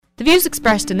views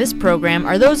expressed in this program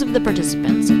are those of the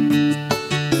participants.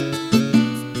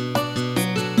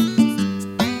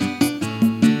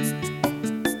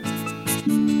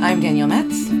 I'm Danielle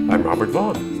Metz. I'm Robert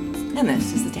Vaughn. And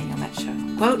this is the Danielle Metz Show.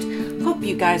 Quote, hope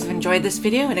you guys have enjoyed this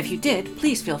video, and if you did,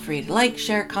 please feel free to like,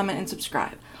 share, comment, and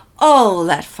subscribe. All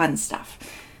that fun stuff.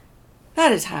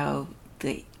 That is how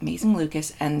the amazing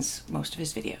Lucas ends most of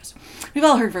his videos. We've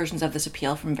all heard versions of this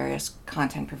appeal from various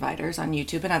content providers on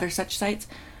YouTube and other such sites,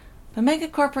 but mega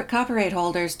corporate copyright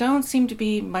holders don't seem to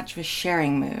be much of a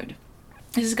sharing mood.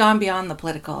 This has gone beyond the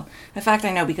political. In fact,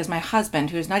 I know because my husband,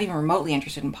 who is not even remotely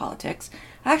interested in politics,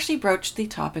 actually broached the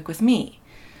topic with me.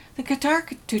 The guitar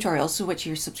tutorials to which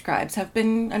he subscribes have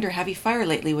been under heavy fire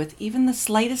lately, with even the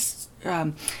slightest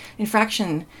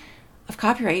infraction of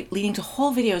copyright leading to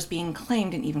whole videos being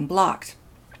claimed and even blocked.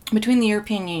 Between the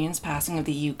European Union's passing of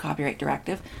the EU Copyright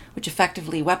Directive, which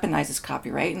effectively weaponizes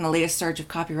copyright, and the latest surge of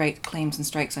copyright claims and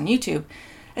strikes on YouTube,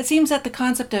 it seems that the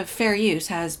concept of fair use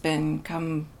has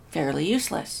become fairly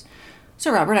useless.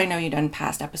 So Robert, I know you've done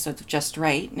past episodes of Just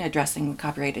Right addressing the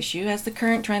copyright issue. Has the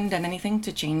current trend done anything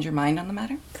to change your mind on the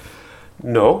matter?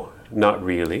 No, not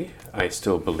really. I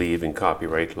still believe in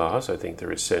copyright laws. I think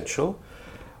they're essential.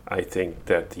 I think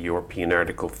that the European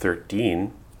Article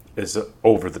 13 is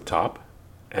over the top.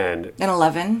 And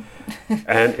 11.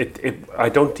 And I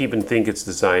don't even think it's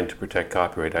designed to protect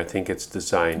copyright. I think it's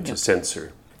designed to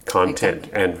censor content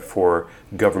and for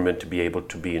government to be able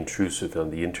to be intrusive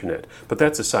on the internet. But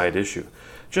that's a side issue.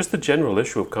 Just the general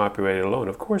issue of copyright alone.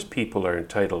 Of course, people are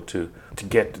entitled to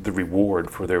get the reward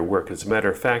for their work. As a matter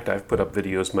of fact, I've put up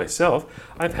videos myself.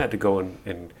 I've had to go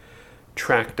and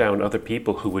track down other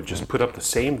people who would just put up the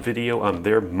same video on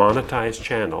their monetized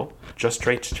channel. Just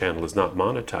Right's channel is not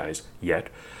monetized yet,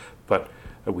 but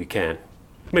we can.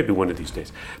 Maybe one of these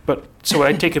days. But so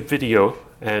I take a video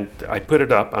and I put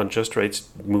it up on Just Right's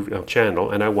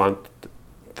channel, and I want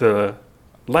the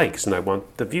likes, and I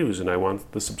want the views, and I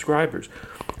want the subscribers.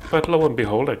 But lo and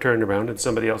behold, I turn around and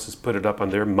somebody else has put it up on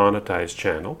their monetized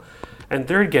channel, and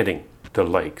they're getting the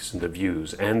likes and the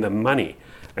views and the money.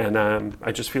 And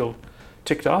I just feel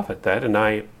ticked off at that, and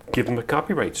I give them a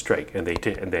copyright strike, and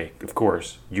they of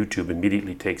course YouTube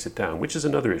immediately takes it down, which is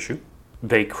another issue.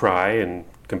 They cry and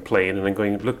complain, and I'm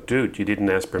going, look, dude, you didn't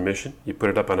ask permission. You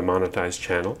put it up on a monetized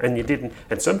channel, and you didn't.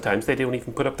 And sometimes they don't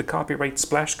even put up the copyright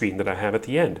splash screen that I have at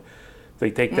the end.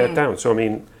 They take that down. So I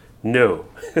mean, no.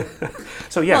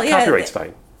 So yeah, copyright's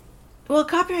fine. Well,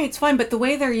 copyright's fine, but the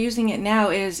way they're using it now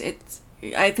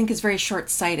I think is very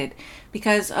short-sighted,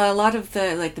 because a lot of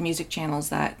the music channels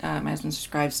that my husband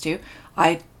subscribes to,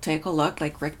 I take a look,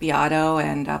 like Rick Beato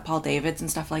and Paul Davids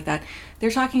and stuff like that. They're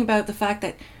talking about the fact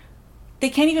that they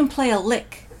can't even play a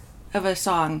lick of a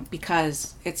song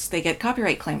because they get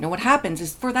copyright claimed. And what happens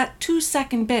is, for that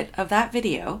 2-second bit of that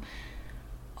video,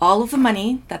 all of the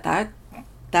money that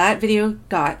video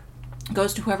got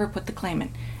goes to whoever put the claim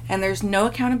in. And there's no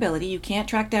accountability. You can't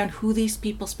track down who these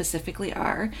people specifically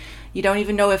are. You don't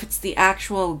even know if it's the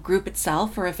actual group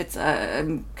itself or if it's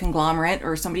a conglomerate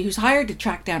or somebody who's hired to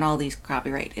track down all these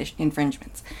copyright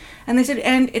infringements. And they said,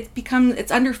 and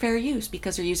it's under fair use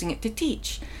because they're using it to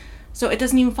teach. So it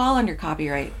doesn't even fall under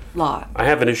copyright law. I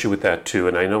have an issue with that too,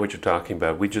 and I know what you're talking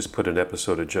about. We just put an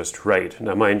episode of Just Right.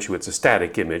 Now, mind you, it's a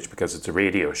static image because it's a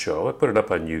radio show. I put it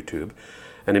up on YouTube.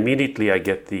 And immediately I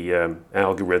get the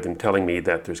algorithm telling me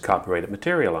that there's copyrighted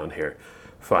material on here.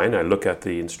 Fine, I look at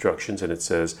the instructions and it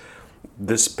says,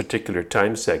 this particular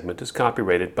time segment is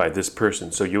copyrighted by this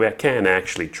person. So you can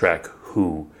actually track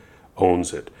who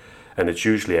owns it. And it's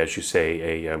usually, as you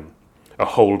say, a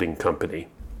holding company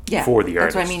for the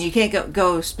artist. That's what I mean. You can't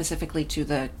go specifically to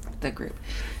the group.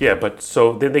 Yeah, but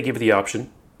so then they give you the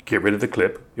option, get rid of the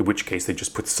clip, in which case they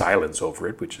just put silence over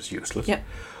it, which is useless. Yep.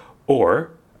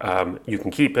 Or you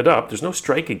can keep it up. There's no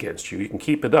strike against you. You can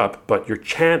keep it up, but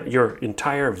your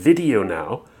entire video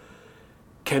now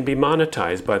can be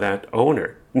monetized by that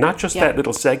owner. Not just that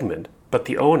little segment, but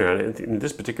the owner. In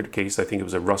this particular case, I think it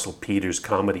was a Russell Peters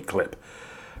comedy clip,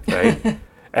 right?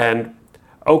 And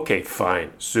okay,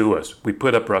 fine, sue us. We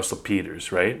put up Russell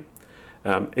Peters, right?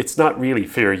 It's not really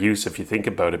fair use if you think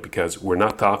about it, because we're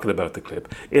not talking about the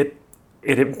clip.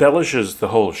 It embellishes the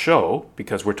whole show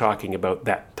because we're talking about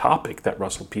that topic that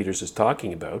Russell Peters is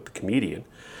talking about, the comedian.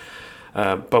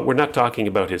 But we're not talking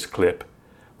about his clip.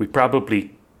 We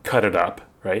probably cut it up,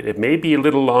 right? It may be a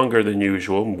little longer than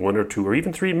usual, 1 or 2 or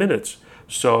even 3 minutes.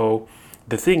 So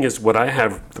the thing is, what I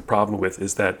have the problem with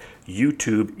is that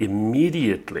YouTube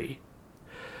immediately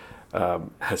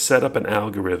has set up an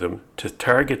algorithm to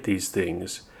target these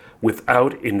things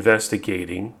without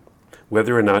investigating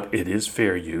whether or not it is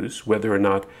fair use, whether or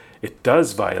not it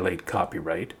does violate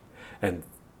copyright, And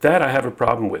that I have a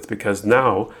problem with, because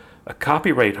now a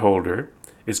copyright holder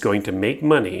is going to make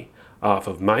money off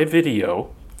of my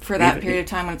video For that period of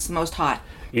time when it's the most hot.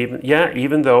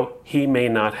 even though he may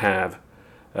not have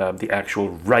the actual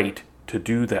right to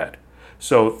do that.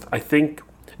 So I think,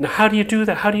 now how do you do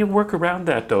that? How do you work around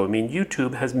that, though? I mean,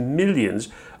 YouTube has millions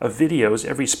of videos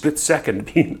every split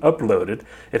second being uploaded.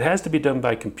 It has to be done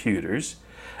by computers,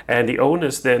 and the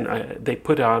onus then they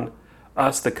put on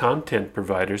us, the content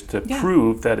providers, to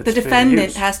prove that it's the fair defendant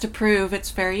use. has to prove it's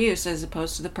fair use, as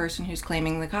opposed to the person who's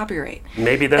claiming the copyright.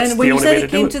 Maybe that's and the when you only said way to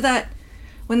it came do to it. that,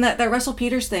 when that Russell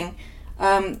Peters thing,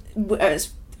 part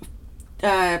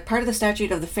of the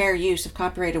statute of the fair use of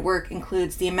copyrighted work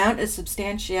includes the amount and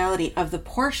substantiality of the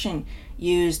portion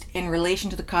used in relation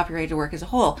to the copyrighted work as a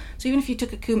whole. So even if you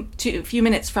took a few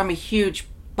minutes from a huge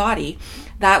body,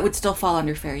 that would still fall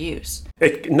under fair use.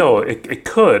 It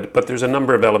could, but there's a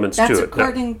number of elements That's to it.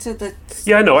 according to the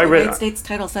United States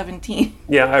Title 17.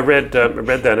 Yeah, I read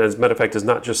that. As a matter of fact, it's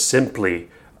not just simply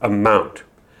amount.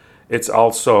 It's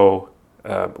also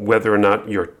whether or not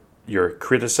you're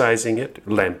criticizing it,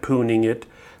 lampooning it,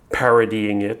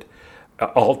 parodying it,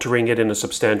 altering it in a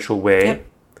substantial way. Yep.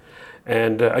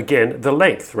 And again, the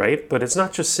length, right? But it's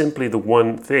not just simply the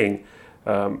one thing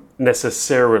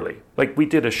necessarily. Like we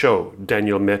did a show,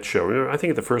 Daniel Metz show. Remember, I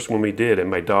think the first one we did, and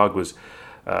my dog was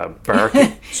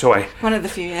barking. So One of the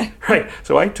few, yeah. Right.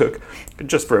 So I took,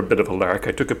 just for a bit of a lark,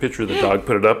 I took a picture of the dog,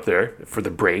 put it up there for the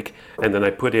break, and then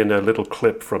I put in a little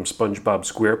clip from SpongeBob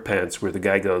SquarePants where the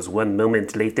guy goes, 1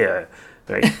 moment later.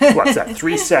 Right? What's that?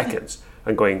 3 seconds.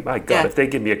 I'm going, my God, if they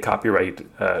give me a copyright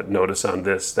notice on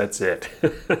this, that's it.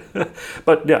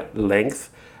 But yeah, length,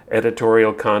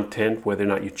 editorial content, whether or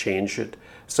not you change it.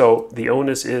 So the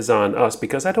onus is on us,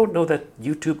 because I don't know that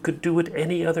YouTube could do it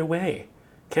any other way.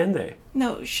 Can they?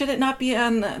 No, should it not be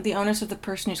on the onus of the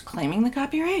person who's claiming the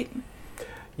copyright?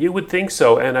 You would think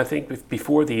so, and I think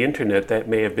before the internet that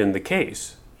may have been the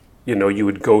case. You know, you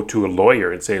would go to a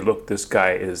lawyer and say, look, this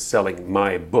guy is selling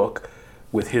my book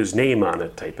with his name on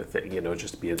it, type of thing, you know,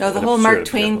 just to be The whole Mark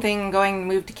Twain thing,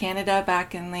 moved to Canada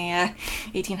back in the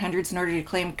 1800s in order to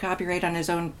claim copyright on his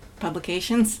own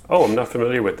publications. Oh, I'm not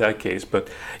familiar with that case, but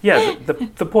yeah,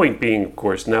 the point being, of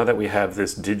course, now that we have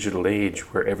this digital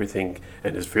age where everything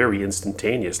and is very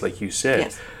instantaneous, like you said,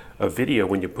 Yes. a video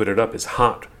when you put it up is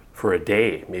hot for a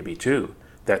day, maybe 2.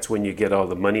 That's when you get all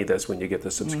the money. That's when you get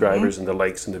the subscribers and the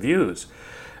likes and the views.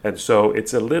 And so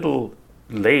it's a little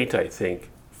late, I think,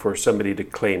 for somebody to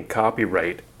claim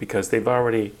copyright because they've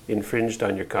already infringed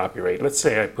on your copyright. Let's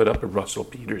say I put up a Russell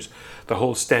Peters, the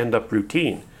whole stand-up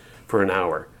routine for an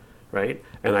hour, right?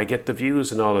 And I get the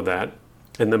views and all of that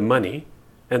and the money.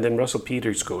 And then Russell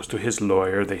Peters goes to his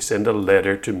lawyer. They send a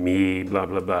letter to me, blah,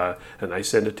 blah, blah. And I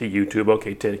send it to YouTube.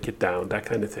 Okay, take it down, that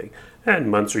kind of thing.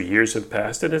 And months or years have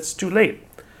passed and it's too late.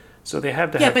 So they have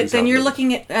to have but these then you're outlets.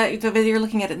 looking at you're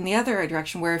looking at it in the other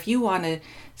direction, where if you want to,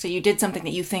 so you did something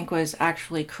that you think was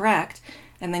actually correct,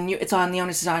 and then the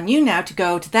onus is on you now to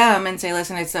go to them and say,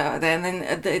 listen, it's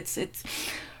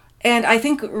and I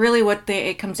think really what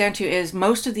it comes down to is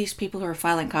most of these people who are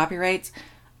filing copyrights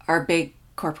are big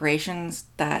corporations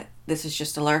that this is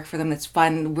just a lark for them. It's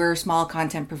fun. We're small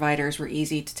content providers. We're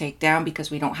easy to take down because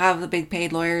we don't have the big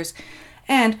paid lawyers.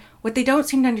 And what they don't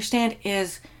seem to understand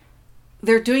is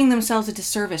they're doing themselves a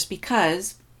disservice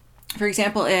because, for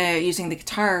example, using the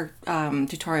guitar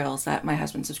tutorials that my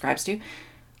husband subscribes to,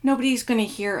 nobody's going to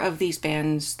hear of these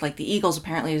bands. Like the Eagles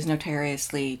apparently is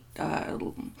notoriously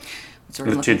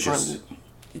litigious.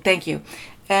 Thank you.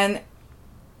 And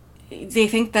they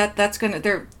think that that's going to,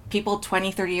 they're people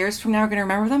 20, 30 years from now are going to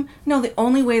remember them. No, the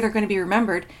only way they're going to be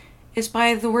remembered is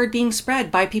by the word being spread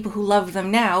by people who love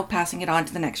them now, passing it on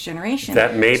to the next generation.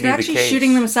 That may be they're the actually case.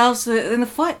 shooting themselves in the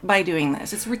foot by doing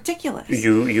this. It's ridiculous.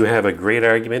 You have a great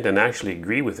argument and actually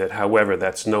agree with it. However,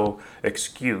 that's no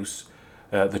excuse.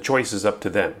 The choice is up to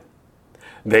them.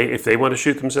 If they want to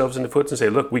shoot themselves in the foot and say,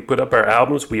 look, we put up our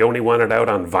albums, we only want it out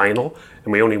on vinyl,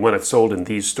 and we only want it sold in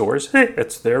these stores,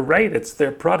 it's their right, it's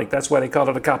their product. That's why they call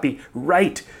it a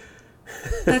copyright.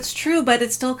 That's true, but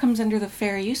it still comes under the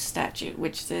fair use statute,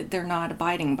 which they're not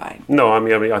abiding by. No, I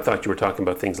mean, I thought you were talking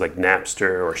about things like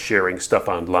Napster or sharing stuff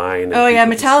online. And Oh yeah,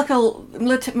 people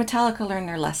Metallica learned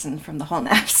their lesson from the whole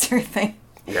Napster thing.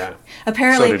 Yeah.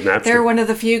 Apparently, So did Napster. they're one of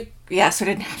the few. Yeah, so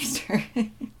did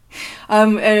Napster.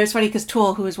 And it's funny because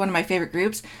Tool, who is one of my favorite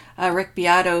groups, Rick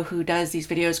Beato, who does these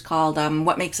videos called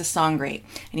 "What Makes a Song Great,"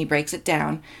 and he breaks it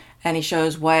down and he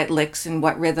shows what licks and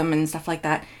what rhythm and stuff like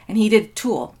that. And he did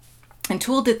Tool. And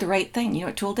Tool did the right thing. You know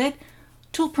what Tool did?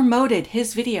 Tool promoted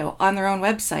his video on their own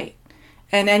website.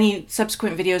 and any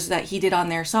subsequent videos that he did on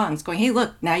their songs, going, hey,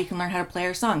 look, now you can learn how to play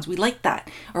our songs. We like that.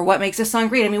 Or what makes this song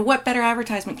great? I mean, what better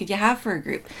advertisement could you have for a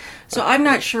group? So I'm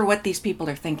not sure what these people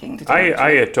are thinking.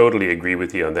 I totally agree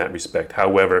with you on that respect.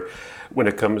 However, when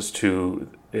it comes down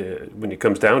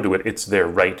to it, it's their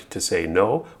right to say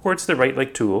no, or it's their right,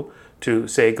 like Tool, to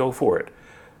say go for it.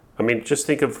 I mean, just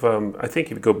think of, I think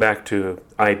if you go back to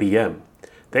IBM,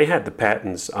 they had the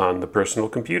patents on the personal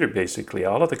computer, basically,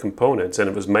 all of the components, and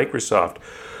it was Microsoft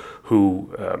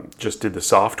who just did the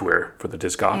software for the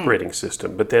disk operating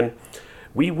system. But then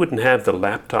we wouldn't have the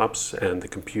laptops and the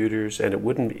computers, and it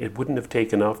wouldn't have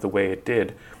taken off the way it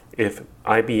did if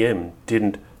IBM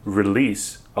didn't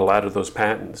release a lot of those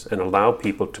patents and allow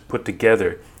people to put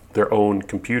together their own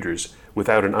computers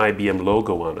without an IBM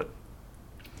logo on it.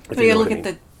 But you look at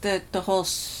the whole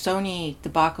Sony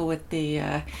debacle with the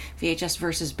VHS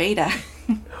versus Beta.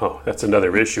 Oh, that's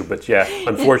another issue. But yeah,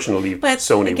 unfortunately, but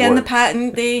Sony again, won. the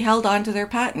patent, they held on to their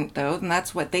patent, though, and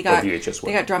that's what they got. VHS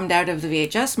won. They got drummed out of the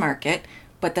VHS market,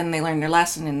 but then they learned their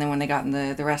lesson, and then when they got in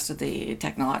the rest of the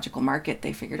technological market,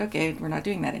 they figured, okay, we're not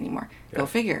doing that anymore. Yeah. Go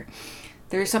figure.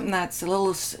 There's something that's a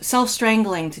little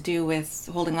self-strangling to do with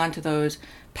holding on to those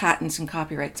patents and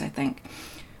copyrights, I think.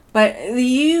 But the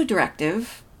EU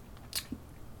directive,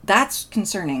 that's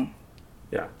concerning.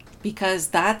 Yeah. Because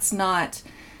that's not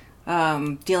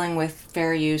dealing with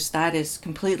fair use. That is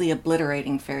completely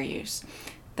obliterating fair use.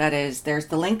 That is, there's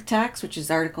the link tax, which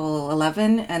is Article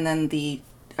 11, and then the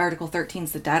Article 13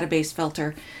 is the database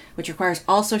filter, which requires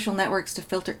all social networks to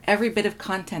filter every bit of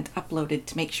content uploaded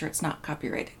to make sure it's not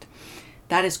copyrighted.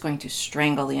 That is going to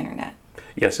strangle the internet.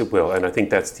 Yes, it will, and I think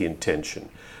that's the intention.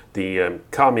 The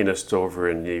communists over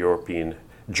in the European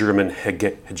German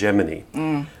hegemony,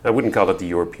 I wouldn't call it the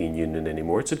European Union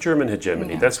anymore, it's a German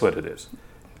hegemony, that's what it is.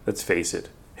 Let's face it,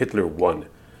 Hitler won.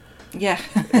 Yeah,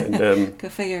 and, go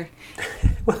figure.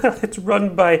 Well, it's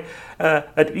run by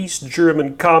an East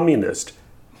German communist.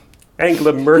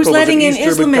 Angela Merkel who's letting is an in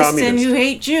East German Islamists communist. and who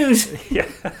hate Jews. Yeah.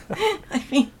 I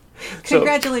mean,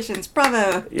 congratulations,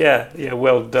 bravo. Yeah,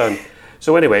 well done.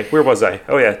 So anyway, where was I?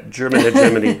 Oh yeah, German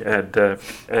hegemony and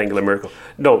Angela Merkel.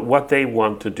 No, what they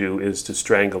want to do is to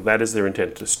strangle, that is their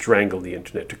intent, to strangle the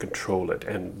internet, to control it.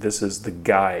 And this is the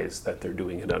guise that they're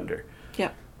doing it under.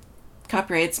 Yep.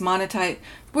 Copyrights, monetize.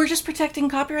 We're just protecting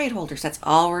copyright holders. That's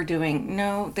all we're doing.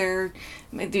 No, there's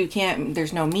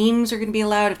no memes are going to be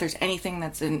allowed if there's anything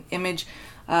that's an image.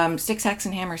 Six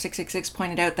Hexenhammer 666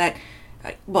 pointed out that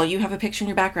well, you have a picture in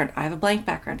your background. I have a blank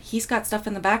background. He's got stuff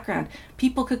in the background.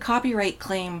 People could copyright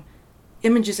claim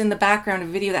images in the background of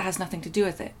a video that has nothing to do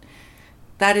with it.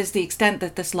 That is the extent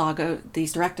that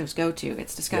these directives go to.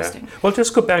 It's disgusting. Yeah. Well,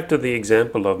 just go back to the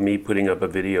example of me putting up a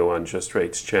video on Just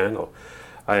Right's channel.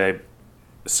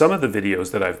 Some of the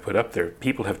videos that I've put up there,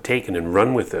 people have taken and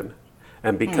run with them.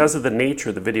 And because of the nature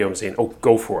of the video, I'm saying, oh,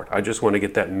 go for it. I just want to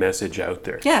get that message out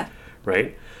there. Yeah.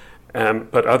 Right?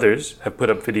 But others have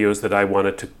put up videos that I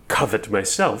wanted to covet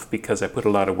myself because I put a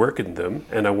lot of work in them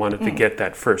and I wanted to get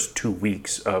that first 2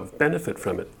 weeks of benefit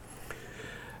from it.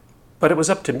 But it was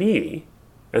up to me,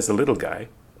 as a little guy,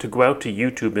 to go out to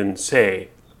YouTube and say,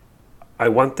 I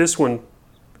want this one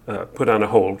put on a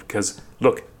hold because,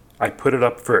 look, I put it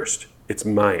up first. It's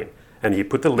mine. And you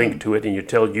put the link to it and you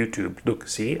tell YouTube, look,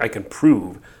 see, I can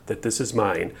prove that this is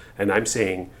mine. And I'm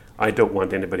saying, I don't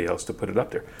want anybody else to put it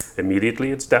up there.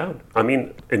 Immediately it's down. I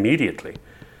mean, immediately,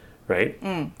 right?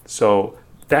 So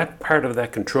that part of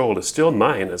that control is still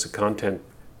mine as a content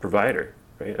provider,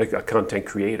 right? A content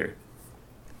creator.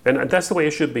 And that's the way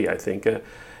it should be, I think.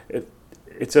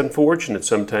 It's unfortunate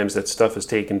sometimes that stuff is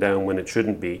taken down when it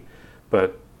shouldn't be,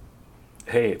 but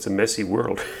hey, it's a messy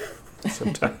world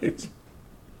sometimes.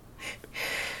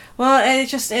 Well,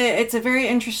 it's a very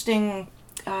interesting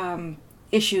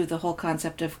issue, the whole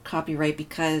concept of copyright,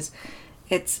 because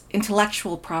it's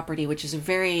intellectual property, which is a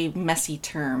very messy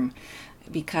term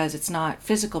because it's not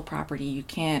physical property. You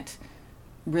can't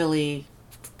really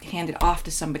hand it off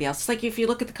to somebody else. It's like if you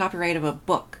look at the copyright of a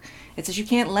book, it says you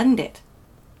can't lend it.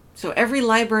 So every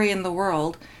library in the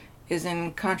world is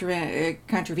in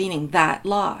contravening that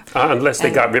law. Unless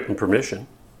they got written permission.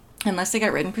 Unless they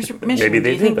got written permission. Maybe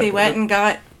they Do you think did they that. went and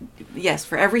got, yes,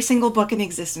 for every single book in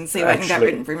existence, they went and got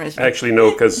written permission? Actually, no,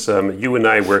 because you and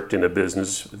I worked in a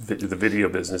business, the video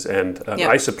business, and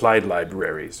I supplied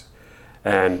libraries.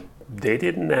 And they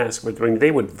didn't ask, I mean, they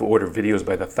would order videos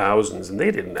by the thousands, and they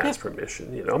didn't ask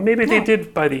permission. You know, maybe they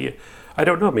did by the, I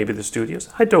don't know, maybe the studios.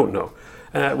 I don't know.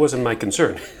 It wasn't my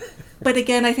concern. But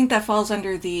again, I think that falls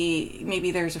under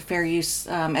maybe there's a fair use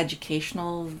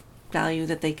educational value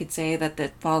that they could say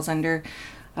that falls under.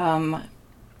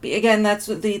 again, that's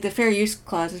what the fair use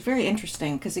clause is very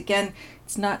interesting, because again,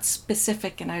 it's not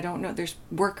specific, and I don't know, there's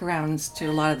workarounds to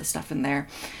a lot of the stuff in there.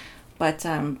 But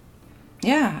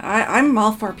yeah, I'm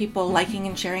all for people liking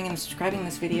and sharing and subscribing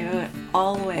this video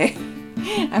all the way.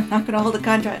 I'm not going to hold a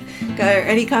contract or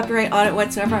any copyright on it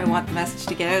whatsoever. I want the message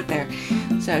to get out there.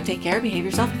 So take care, behave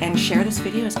yourself, and share this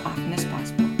video as often as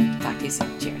possible. Talk to you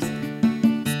soon. Cheers.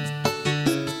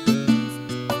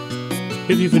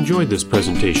 If you've enjoyed this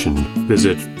presentation,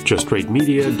 visit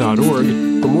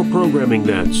justrightmedia.org for more programming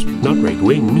that's not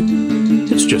right-wing,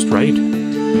 it's just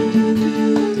right.